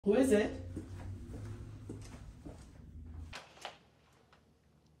Who is it?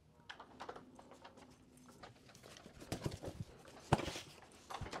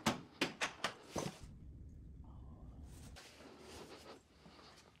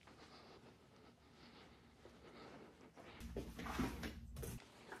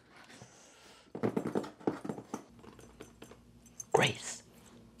 Grace.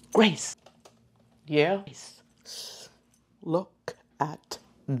 Grace. Yeah? Grace. Look at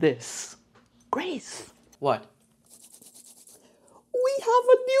this. Grace. What? We have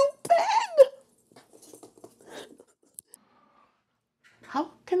a new pen!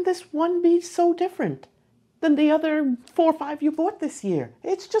 How can this one be so different than the other 4 or 5 you bought this year?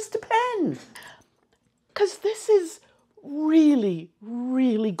 It's just a pen. Because this is really,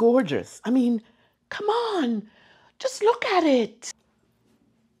 really gorgeous. I mean, come on. Just look at it.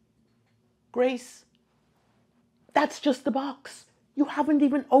 Grace, that's just the box. You haven't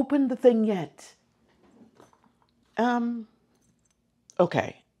even opened the thing yet.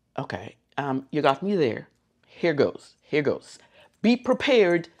 Okay. You got me there. Here goes. Be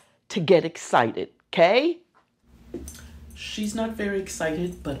prepared to get excited, okay? She's not very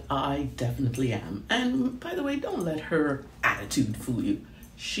excited, but I definitely am. And by the way, don't let her attitude fool you.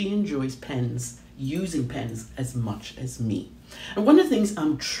 She enjoys pens, using pens as much as me. And one of the things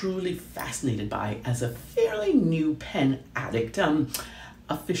I'm truly fascinated by as a fairly new pen addict,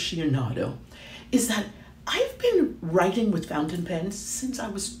 aficionado, is that I've been writing with fountain pens since I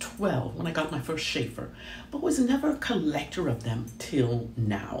was 12 when I got my first Schaefer, but was never a collector of them till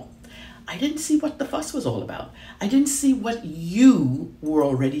now. I didn't see what the fuss was all about. I didn't see what you were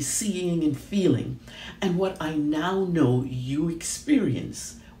already seeing and feeling, and what I now know you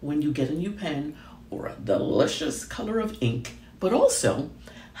experience when you get a new pen or a delicious color of ink, but also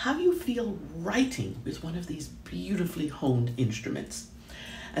how you feel writing with one of these beautifully honed instruments.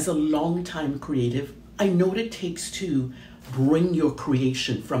 As a longtime creative, I know what it takes to bring your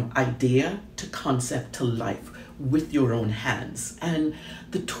creation from idea to concept to life with your own hands and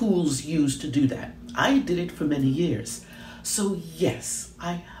the tools used to do that. I did it for many years. So yes,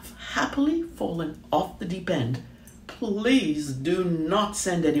 I have happily fallen off the deep end. Please do not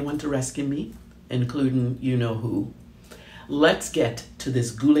send anyone to rescue me, including you know who. Let's get to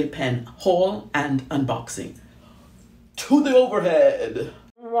this Goulet pen haul and unboxing. To the overhead!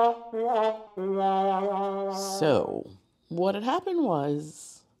 So, what had happened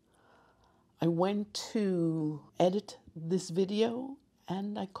was I went to edit this video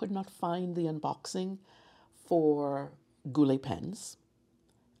and I could not find the unboxing for Goulet pens.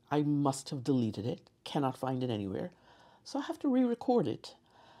 I must have deleted it, cannot find it anywhere. So I have to re-record it.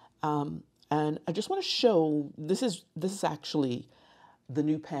 And I just want to show, this is actually the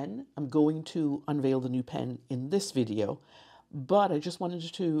new pen. I'm going to unveil the new pen in this video, but I just wanted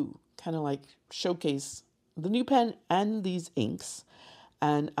to kind of like showcase the new pen and these inks.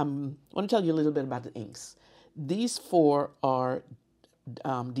 And I want to tell you a little bit about the inks. These 4 are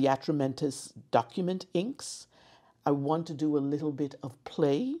Diatramentis document inks. I want to do a little bit of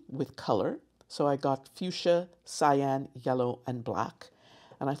play with color. So I got fuchsia, cyan, yellow, and black.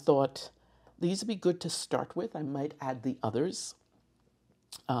 And I thought these would be good to start with. I might add the others,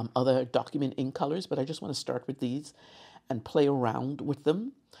 other document ink colors, but I just want to start with these and play around with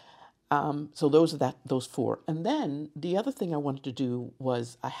them. So those are those 4. And then the other thing I wanted to do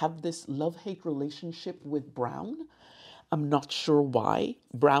was I have this love-hate relationship with brown. I'm not sure why.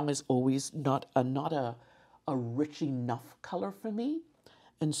 Brown is always not a rich enough color for me.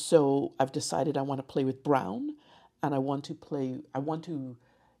 And so I've decided I want to play with brown, and I want to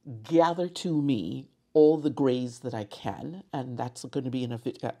gather to me all the grays that I can, and that's going to be in an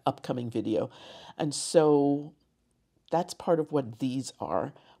upcoming video. And so that's part of what these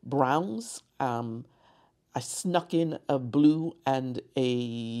are. Browns, I snuck in a blue and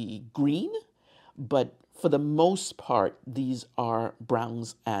a green, but for the most part, these are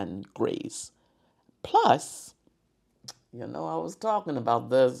browns and grays. Plus, you know, I was talking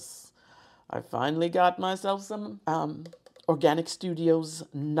about this. I finally got myself some Organic Studios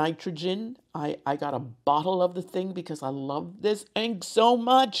nitrogen. I got a bottle of the thing because I love this ink so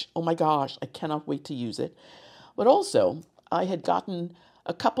much. Oh my gosh, I cannot wait to use it. But also, I had gotten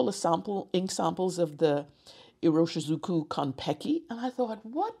a couple of ink samples of the Iroshizuku Konpeki, and I thought,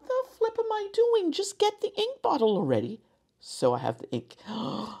 what the flip am I doing? Just get the ink bottle already. So I have the ink.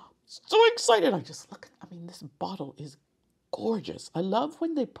 So excited. I mean, this bottle is gorgeous. I love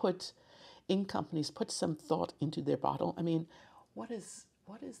when they ink companies put some thought into their bottle. I mean, what is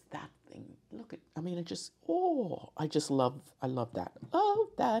that thing? Look at, I mean, I love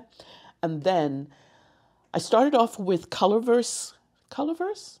that. And then I started off with Colorverse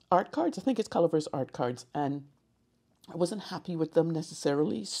Colorverse art cards. I think it's Colorverse art cards. And I wasn't happy with them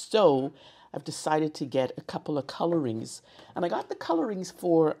necessarily. So I've decided to get a couple of colorings. And I got the colorings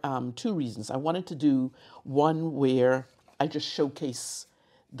for two reasons. I wanted to do one where I just showcase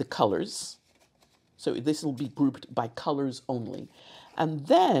the colors. So this will be grouped by colors only. And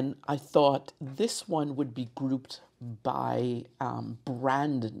then I thought this one would be grouped by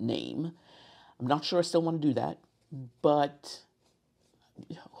brand name. I'm not sure I still want to do that, but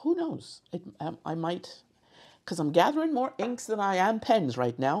who knows? I might, because I'm gathering more inks than I am pens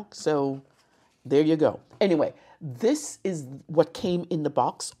right now. So there you go. Anyway, this is what came in the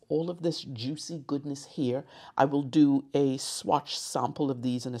box. All of this juicy goodness here. I will do a swatch sample of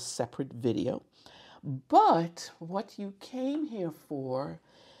these in a separate video. But what you came here for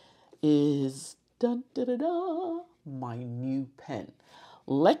is dun, da, da, da, my new pen.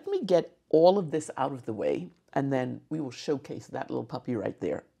 Let me get all of this out of the way, and then we will showcase that little puppy right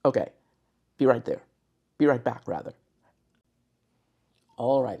there. Okay, be right there. Be right back, rather.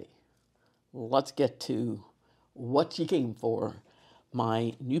 Alrighty, let's get to what you came for.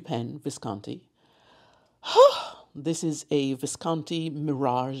 My new pen, Visconti. This is a Visconti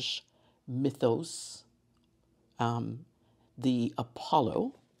Mirage Mythos, the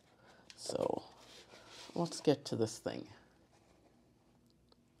Apollo. So let's get to this thing.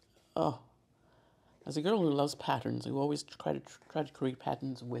 Oh, as a girl who loves patterns, who always try to create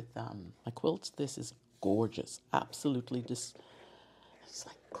patterns with my quilts, this is gorgeous. Absolutely, it's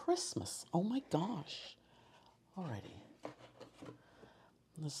like Christmas. Oh my gosh. Alrighty.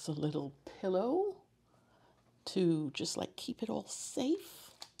 This is a little pillow to just like keep it all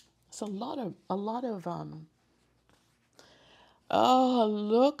safe. It's a lot of oh,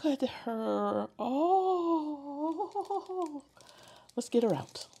 look at her. Oh, let's get her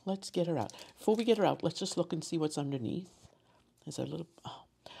out. Let's get her out. Before we get her out, let's just look and see what's underneath. There's a little,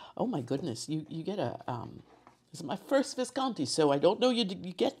 oh my goodness. You get a, this is my first Visconti, so I don't know you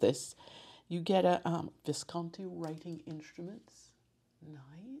get this. You get a Visconti writing instruments.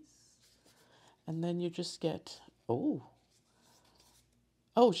 Nice. And then you just get, oh,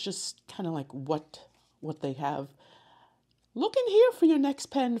 it's just kind of like what they have. Look in here for your next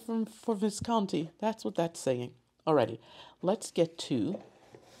pen for Visconti. That's what that's saying. Alrighty, let's just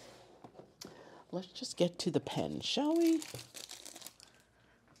get to the pen, shall we?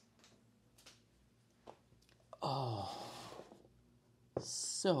 Oh,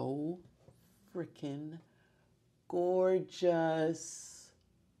 so freaking gorgeous.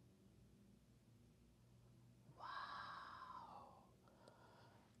 Wow.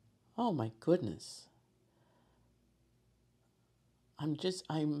 Oh my goodness. I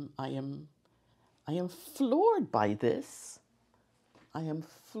am floored by this. I am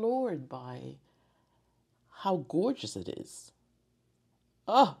floored by how gorgeous it is.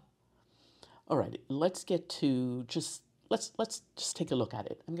 Oh, all right. Let's get to let's just take a look at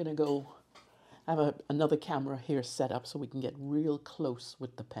it. I'm gonna go. I have another camera here set up so we can get real close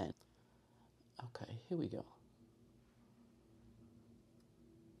with the pen. Okay, here we go.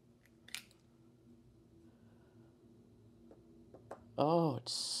 Oh,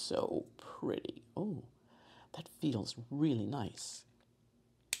 it's so pretty. Oh, that feels really nice.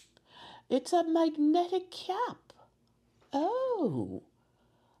 It's a magnetic cap. Oh,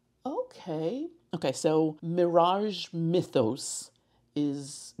 okay. Okay, so Mirage Mythos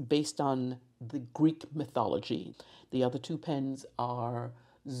is based on the Greek mythology. The other two pens are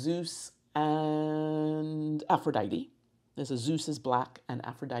Zeus and Aphrodite. There's a Zeus is black and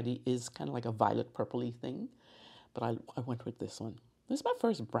Aphrodite is kind of like a violet purpley thing. But I went with this one. This is my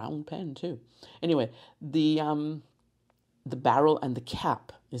first brown pen too. Anyway, the barrel and the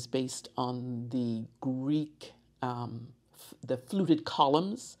cap is based on the Greek, the fluted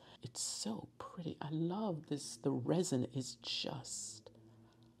columns. It's so pretty. I love this. The resin is just,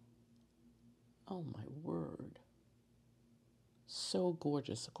 oh my word, so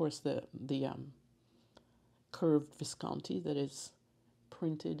gorgeous. Of course, the curved Visconti that is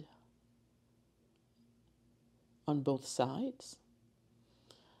printed on both sides.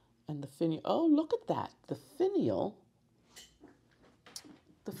 And the finial, oh, look at that. The finial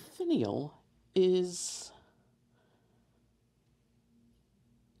is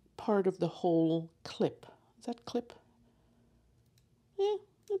part of the whole clip. Is that clip? Yeah,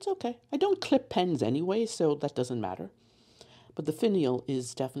 it's okay. I don't clip pens anyway, so that doesn't matter. But the finial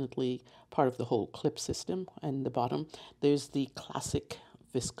is definitely part of the whole clip system. And the bottom, there's the classic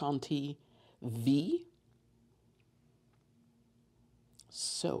Visconti V.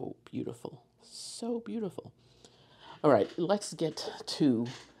 So beautiful. So beautiful. All right, let's get to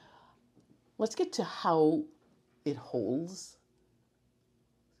how it holds.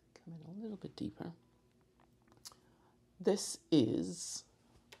 a little bit deeper. This is,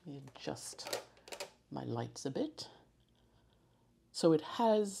 let me adjust my lights a bit. So it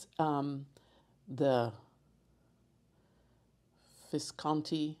has the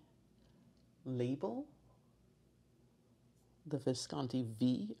Visconti label, the Visconti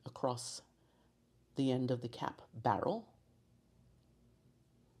V across the end of the cap barrel.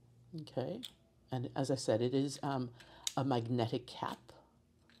 Okay, and as I said, it is a magnetic cap.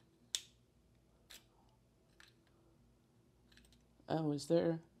 Oh, is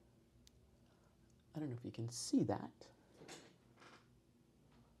there, I don't know if you can see that.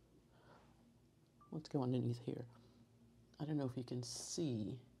 Let's go underneath here. I don't know if you can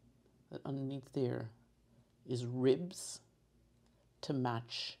see that underneath there is ribs to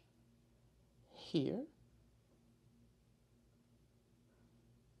match here.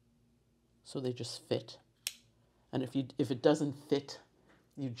 So they just fit. And if it doesn't fit,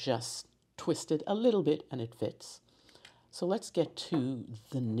 you just twist it a little bit and it fits. So let's get to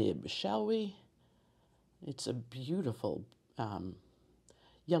the nib, shall we? It's a beautiful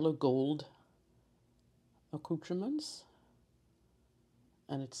yellow gold accoutrements.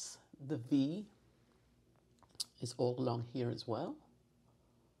 And it's the V is all along here as well.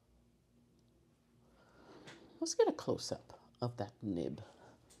 Let's get a close-up of that nib.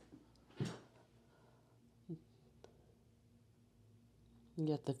 You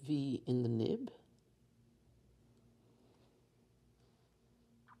get the V in the nib.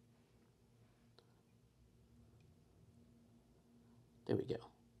 There we go.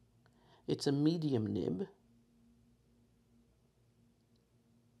 It's a medium nib.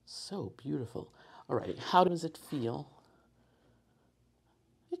 So beautiful. All right, how does it feel?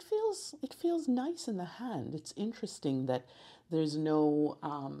 It feels nice in the hand. It's interesting that there's no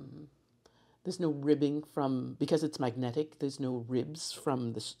ribbing from, because it's magnetic, there's no ribs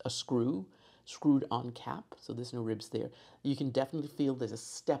from a screwed on cap, so there's no ribs there. You can definitely feel there's a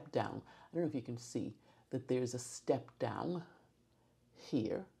step down. I don't know if you can see that there's a step down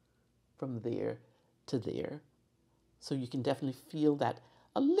here from there to there. So you can definitely feel that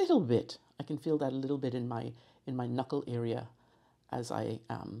a little bit. I can feel that a little bit in my knuckle area as I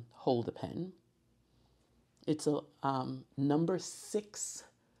hold the pen. It's a number 6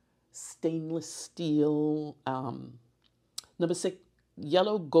 stainless steel, number 6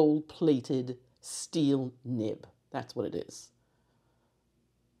 yellow gold plated steel nib. That's what it is.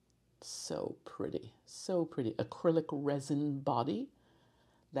 So pretty, so pretty. Acrylic resin body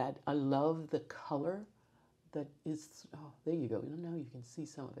that I love the color that is, oh, there you go. Now you can see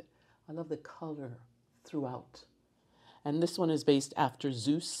some of it. I love the color throughout. And this one is based after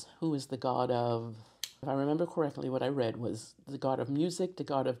Zeus, who is the god of, if I remember correctly, what I read was the god of music, the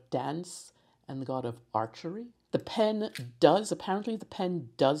god of dance, and the god of archery. The pen does, apparently the pen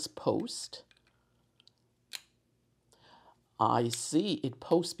does post. I see, it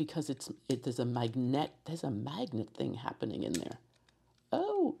posts because there's a magnet thing happening in there.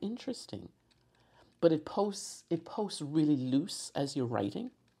 Oh, interesting. But it posts really loose as you're writing.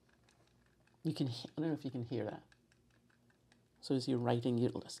 I don't know if you can hear that. So as you're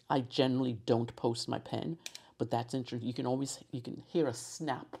writing, I generally don't post my pen, but that's interesting. You can hear a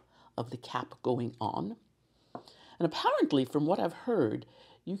snap of the cap going on. And apparently, from what I've heard,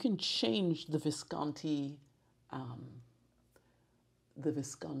 you can change the Visconti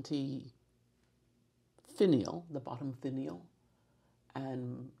finial, the bottom finial,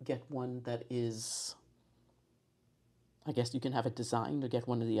 and get one that is, I guess you can have it designed or get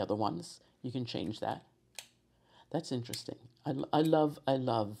one of the other ones. You can change that. That's interesting. I love a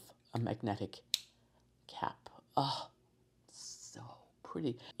magnetic cap. Oh, so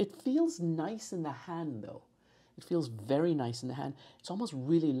pretty. It feels nice in the hand though. It feels very nice in the hand. It's almost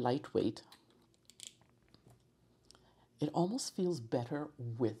really lightweight. It almost feels better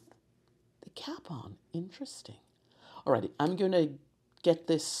with the cap on. Interesting. Alrighty, I'm going to get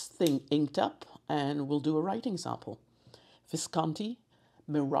this thing inked up and we'll do a writing sample. Visconti,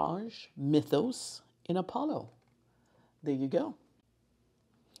 Mirage, Mythos in Apollo. There you go.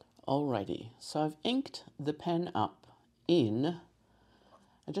 Alrighty, so I've inked the pen up in,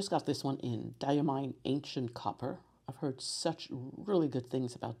 I just got this one in Diamine Ancient Copper. I've heard such really good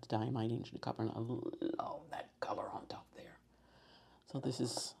things about the Diamine Ancient Copper, and I love that color on top there. So this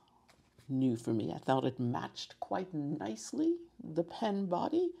is new for me. I thought it matched quite nicely the pen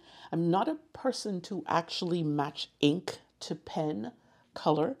body. I'm not a person to actually match ink to pen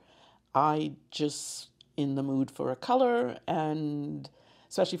color. I just in the mood for a color, and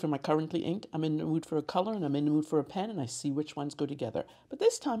especially for my currently inked, I'm in the mood for a color and I'm in the mood for a pen, and I see which ones go together. But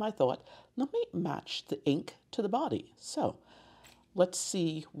this time I thought, let me match the ink to the body. So let's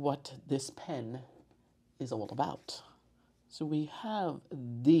see what this pen is all about. So we have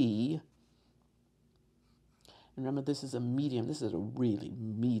remember this is a medium, this is a really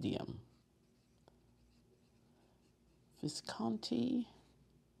medium Visconti.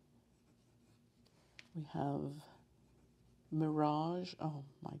 We have Mirage. Oh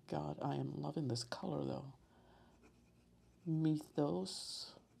my God, I am loving this color though.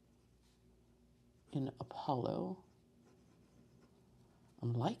 Mythos in Apollo.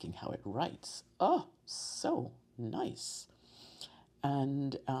 I'm liking how it writes. Oh, so nice.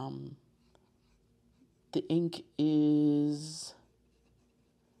 And the ink is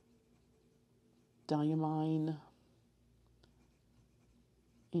Diamine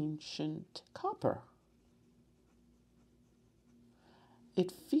Ancient Copper.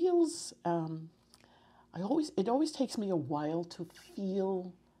 It feels, it always takes me a while to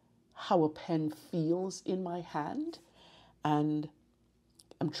feel how a pen feels in my hand. And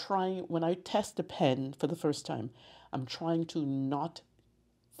I'm trying, when I test a pen for the first time, I'm trying to not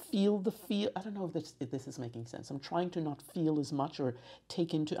feel the feel. I don't know if this is making sense. I'm trying to not feel as much or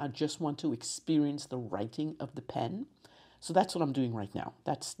I just want to experience the writing of the pen. So that's what I'm doing right now.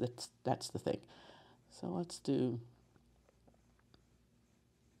 That's the thing. So let's do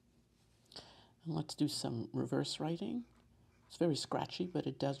some reverse writing. It's very scratchy, but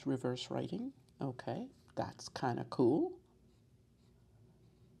it does reverse writing. Okay, that's kind of cool.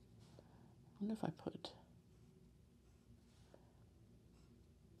 I wonder if I put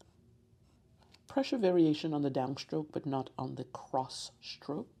pressure variation on the downstroke, but not on the cross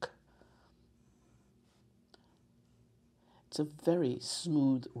stroke. It's a very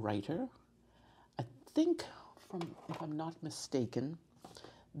smooth writer. I think, if I'm not mistaken,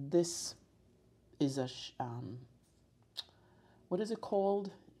 this is a, what is it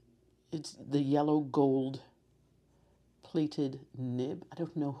called? It's the yellow gold plated nib. I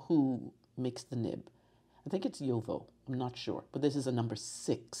don't know who makes the nib. I think it's Yovo. I'm not sure. But this is a number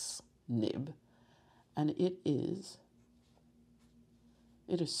 6 nib. And it is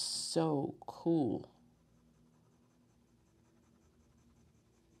so cool.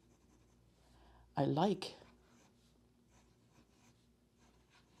 I love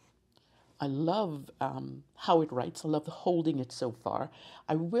how it writes. I love holding it so far.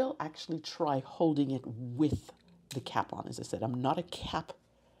 I will actually try holding it with the cap on. As I said, I'm not a capped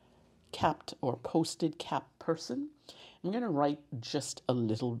or posted cap person. I'm going to write just a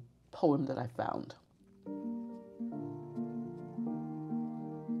little poem that I found.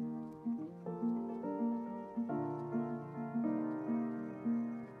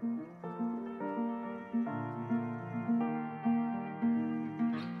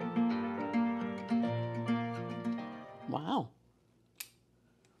 Wow.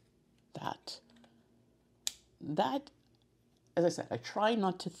 That, as I said, I try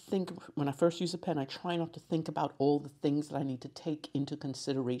not to think, when I first use a pen, I try not to think about all the things that I need to take into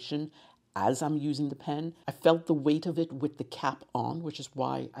consideration as I'm using the pen. I felt the weight of it with the cap on, which is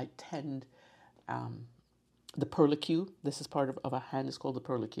why I tend the perlicue. This is part of a hand, it's called the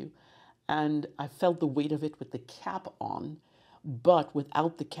perlicue. And I felt the weight of it with the cap on, but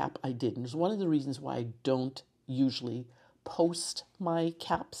without the cap I didn't. It's one of the reasons why I don't usually post my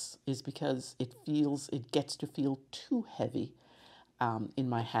caps, is because it gets to feel too heavy in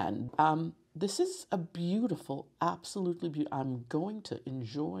my hand. This is a beautiful, absolutely beautiful. I'm going to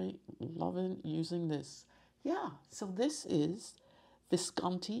enjoy loving using this. Yeah, so this is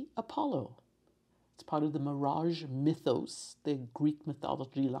Visconti Apollo. It's part of the Mirage mythos, the Greek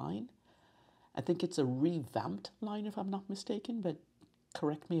mythology line. I think it's a revamped line if I'm not mistaken, but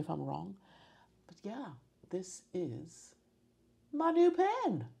correct me if I'm wrong. But yeah, this is my new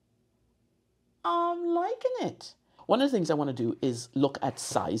pen. I'm liking it. One of the things I want to do is look at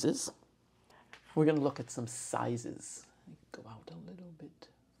sizes. We're going to look at some sizes. Go out a little bit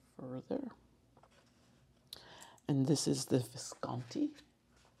further. And this is the Visconti.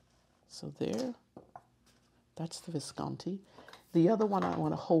 So there, that's the Visconti. The other one I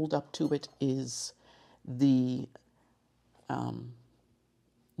want to hold up to it is the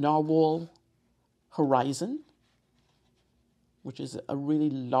Narwhal Horizon, which is a really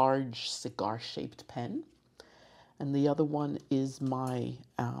large cigar-shaped pen. And the other one is my,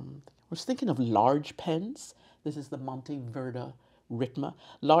 I was thinking of large pens. This is the Monteverde Ritma.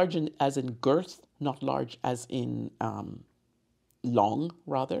 Large as in girth, not large as in long,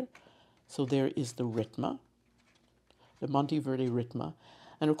 rather. So there is the Ritma, the Monteverde Ritma.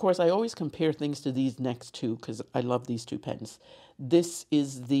 And of course, I always compare things to these next two because I love these two pens. This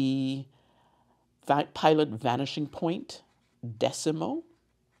is the Pilot Vanishing Point Decimo.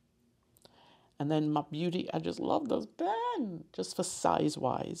 And then my beauty, I just love those pen, just for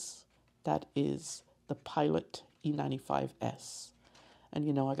size-wise. That is the Pilot E95S. And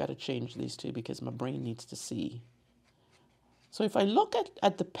you know, I got to change these two because my brain needs to see. So if I look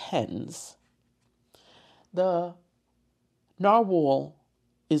at the pens, the Narwhal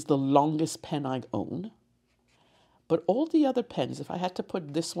is the longest pen I own. But all the other pens, if I had to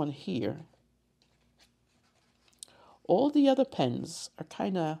put this one here, all the other pens are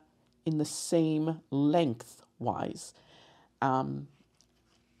kind of in the same length-wise.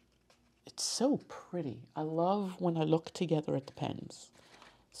 It's so pretty. I love when I look together at the pens.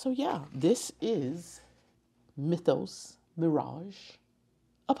 So yeah, this is Mythos Mirage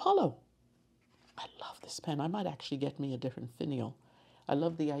Apollo. I love this pen. I might actually get me a different finial. I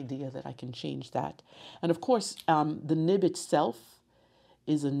love the idea that I can change that. And of course, the nib itself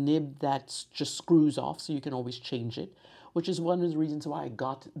is a nib that just screws off, so you can always change it, which is one of the reasons why I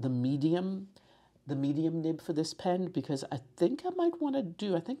got the medium nib for this pen, because I think I might want to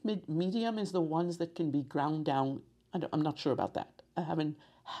do, I think medium is the ones that can be ground down. I'm not sure about that. I haven't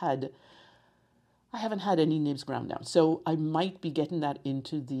had any nibs ground down. So I might be getting that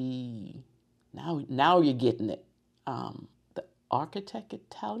into the, now you're getting it. The Architect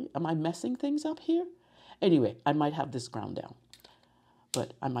Italian. Am I messing things up here? Anyway, I might have this ground down,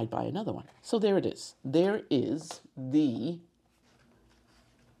 but I might buy another one. So there it is. There is the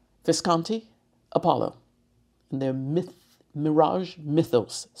Visconti Apollo in their Mirage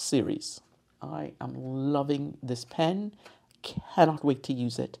Mythos series. I am loving this pen. Cannot wait to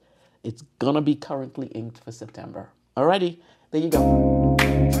use it. It's gonna be currently inked for September. Alrighty, there you go.